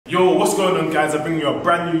Yo, what's going on, guys? I bring you a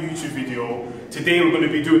brand new YouTube video. Today we're going to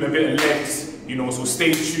be doing a bit of legs, you know, so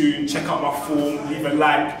stay tuned, check out my form, leave a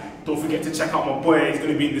like. Don't forget to check out my boy, it's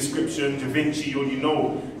going to be in the description, Da Vinci, or you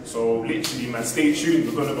know. So literally, man, stay tuned,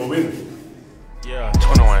 we're going to go in. Yeah,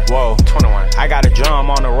 21. Whoa, 21. I got a drum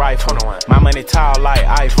on the rifle. 21. My money tall like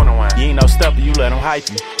ice. 21. You ain't no stepper, you let him hype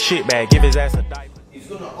you. Shit bag, give his ass a diaper. It's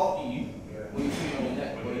gonna up you when you sit on your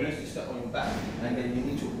neck, but you need to step on your back, and then you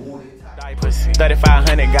need to hold it tight.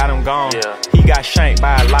 3500 got him gone. Yeah. He got shanked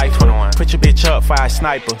by a lifer. 21. Put your bitch up for a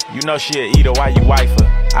sniper. You know she a eater, why you wife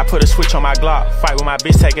her? I put a switch on my Glock. Fight with my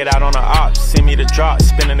bitch, take it out on the ops. Send me the drop,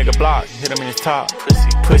 spin a nigga block. Hit him in his top.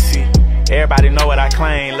 Pussy. Everybody know what I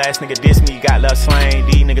claim. Last nigga diss me, got left slain.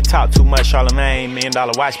 These nigga talk too much, Charlemagne. $1 million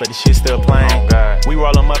watch, but the shit still plain. Oh, we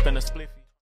roll them up in the split.